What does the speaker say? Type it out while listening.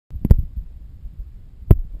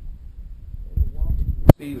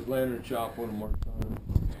Steve's Lantern Shop one more time.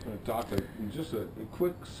 I'm going to talk just a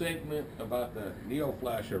quick segment about the Neo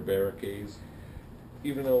Flasher barricades,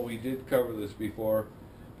 even though we did cover this before.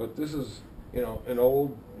 But this is, an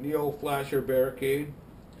old Neo Flasher barricade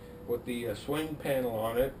with the swing panel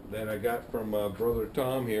on it that I got from Brother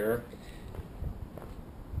Tom here.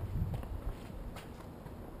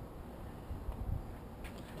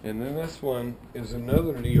 And then this one is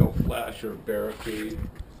another Neo Flasher barricade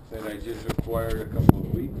that I just acquired a couple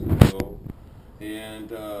of weeks ago.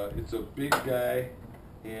 And it's a big guy,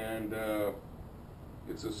 and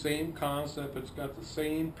it's the same concept. It's got the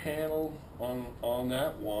same panel on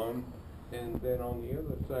that one, and then on the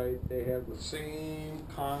other side they have the same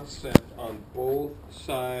concept on both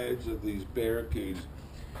sides of these barricades,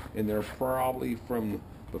 and they're probably from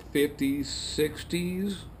the 50s,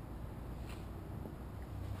 60s.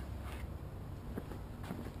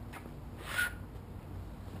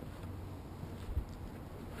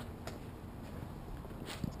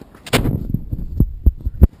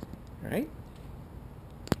 Right?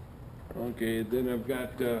 Okay, then I've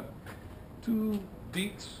got two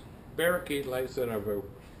Dietz barricade lights that I've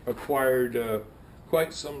acquired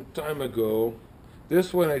quite some time ago.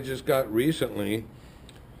 This one I just got recently.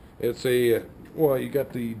 It's a, well, you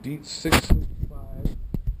got the Dietz 665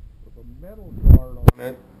 with a metal guard on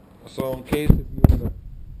it. So in case if you want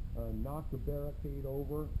to knock the barricade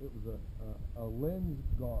over, it was a lens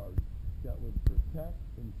guard that would protect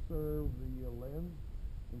and serve the lens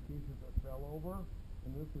in case it fell over.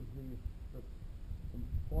 And this is the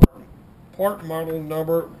part model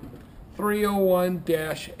number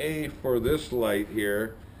 301-A for this light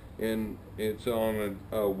here, and it's on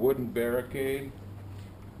a wooden barricade.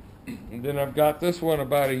 And then I've got this one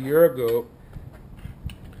about a year ago.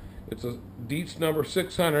 It's a Dietz number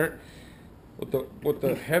 600 with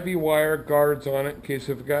the heavy wire guards on it in case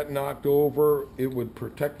if it got knocked over, it would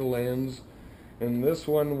protect the lens. And this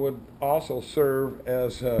one would also serve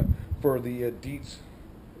as for the Dietz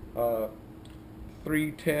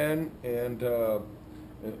 310 and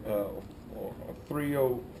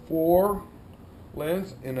 304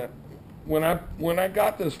 lens. And when I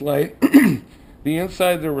got this light, the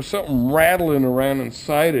inside there was something rattling around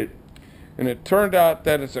inside it, and it turned out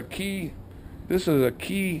that it's a key. This is a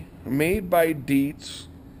key made by Dietz,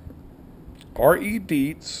 R.E.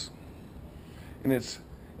 Dietz, and it's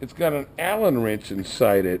got an Allen wrench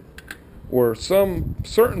inside it, where some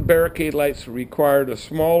certain barricade lights required a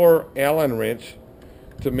smaller Allen wrench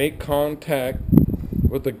to make contact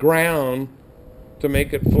with the ground to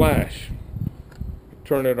make it flash.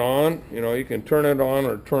 Turn it on, you can turn it on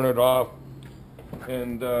or turn it off.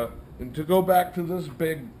 And to go back to this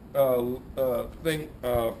big guard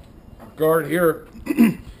here,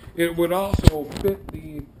 it would also fit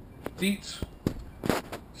the Dietz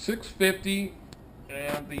 650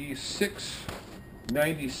 and the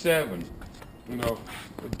 697. The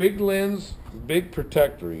big lens, big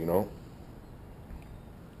protector,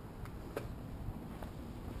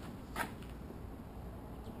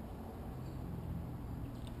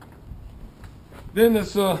 Then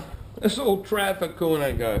this old traffic cone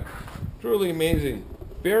I got, truly amazing,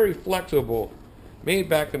 very flexible, made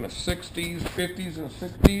back in the 60s, 50s, and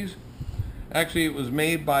 60s. Actually, it was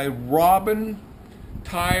made by Robin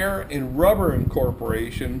Tire and Rubber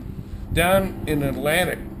Incorporation down in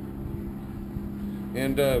Atlantic,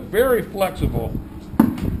 and very flexible,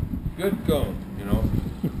 good cone,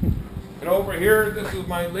 And over here, this is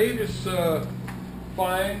my latest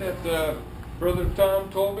find that Brother Tom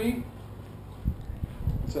told me.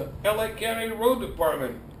 It's a LA County Road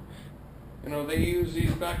Department. They use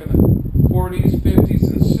these back in the 40s, 50s,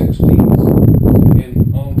 and 60s.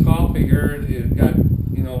 And on top of here, it got,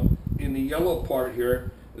 in the yellow part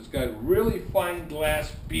here, it's got really fine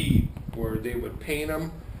glass bead where they would paint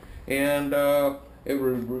them, and it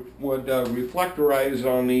would reflectorize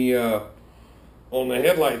on the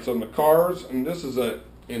headlights on the cars. And this is a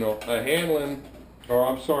Hanlon, or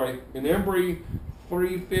I'm sorry, an Embry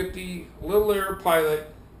 350 Little Air Pilot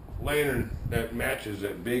lantern that matches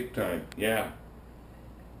it big time. Yeah.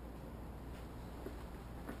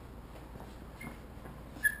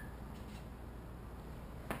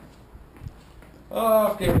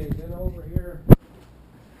 Okay, then over here,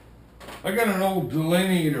 I got an old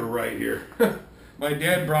delineator right here. My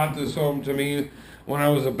dad brought this home to me when I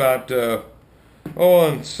was about,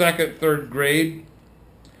 in second, third grade.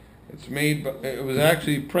 It's made, it was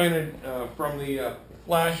actually printed from the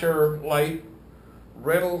Flasher Light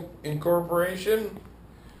Rental Incorporation,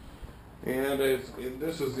 and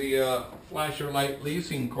this is the Flasher Light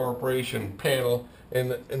Leasing Corporation panel, and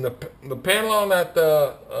the panel on that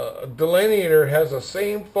delineator has the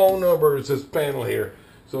same phone number as this panel here.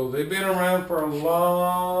 So they've been around for a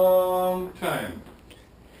long time.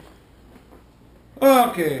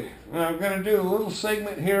 Okay, now I'm going to do a little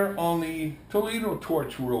segment here on the Toledo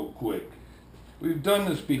torch real quick. We've done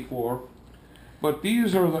this before, but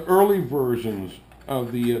these are the early versions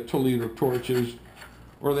of the Toledo torches,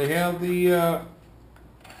 where they have the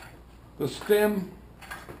stem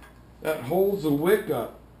that holds the wick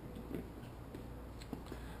up.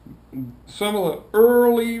 Some of the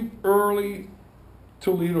early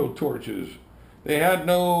Toledo torches, they had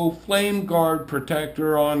no flame guard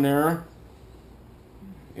protector on there.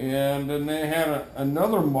 And then they had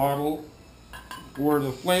another model where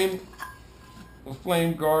the flame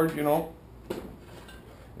guard, you know,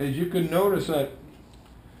 as you can notice that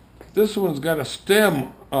this one's got a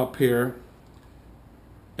stem up here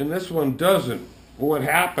and this one doesn't. What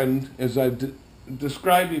happened, as I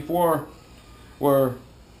described before, where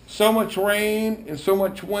so much rain and so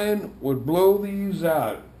much wind would blow these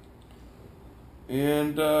out.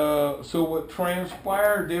 And so what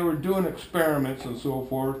transpired, they were doing experiments and so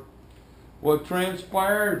forth. What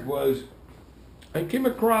transpired was, I came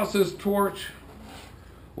across this torch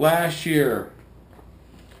last year.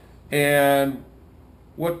 And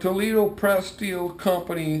what Toledo Press Steel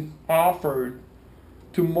Company offered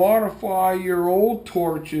to modify your old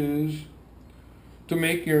torches to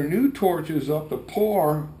make your new torches up to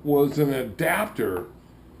par was an adapter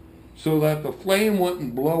so that the flame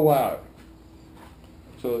wouldn't blow out.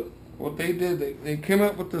 So what they did, they came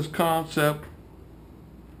up with this concept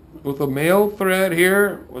with a male thread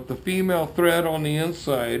here, with the female thread on the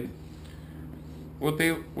inside. What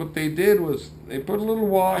they did was they put a little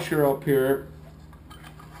washer up here,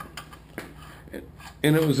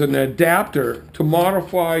 and it was an adapter to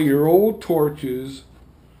modify your old torches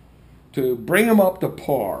to bring them up to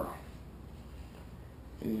par.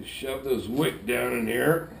 And you shove this wick down in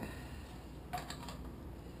here.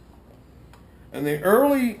 And the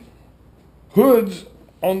early hoods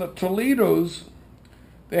on the Toledos,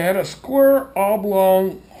 they had a square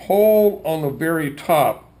oblong hole on the very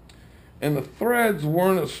top. And the threads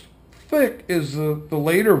weren't as thick as the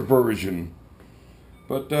later version.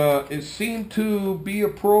 But it seemed to be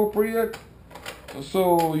appropriate,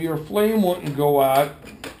 so your flame wouldn't go out.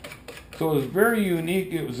 So it was very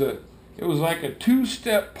unique. It was like a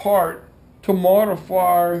two-step part to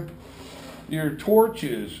modify your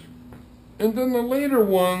torches. And then the later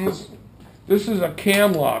ones, this is a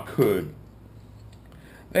camlock hood.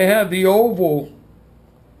 They had the oval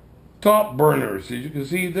top burners. As you can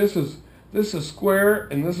see, this is square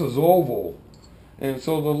and this is oval. And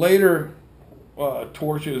so the later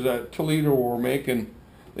torches that Toledo were making,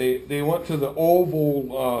 they went to the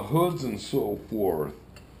oval hoods and so forth.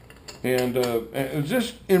 And it was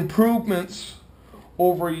just improvements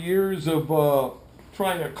over years of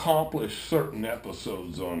trying to accomplish certain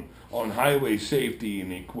episodes on highway safety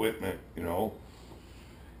and equipment, you know.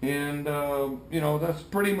 And, you know, that's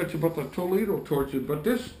pretty much about the Toledo torches. But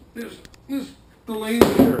this the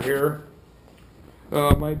laser here,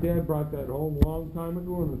 my dad brought that home a long time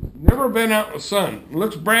ago, and it's never been out in the sun. It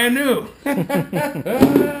looks brand new.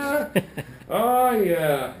 Oh,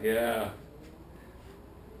 yeah.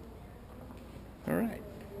 All right.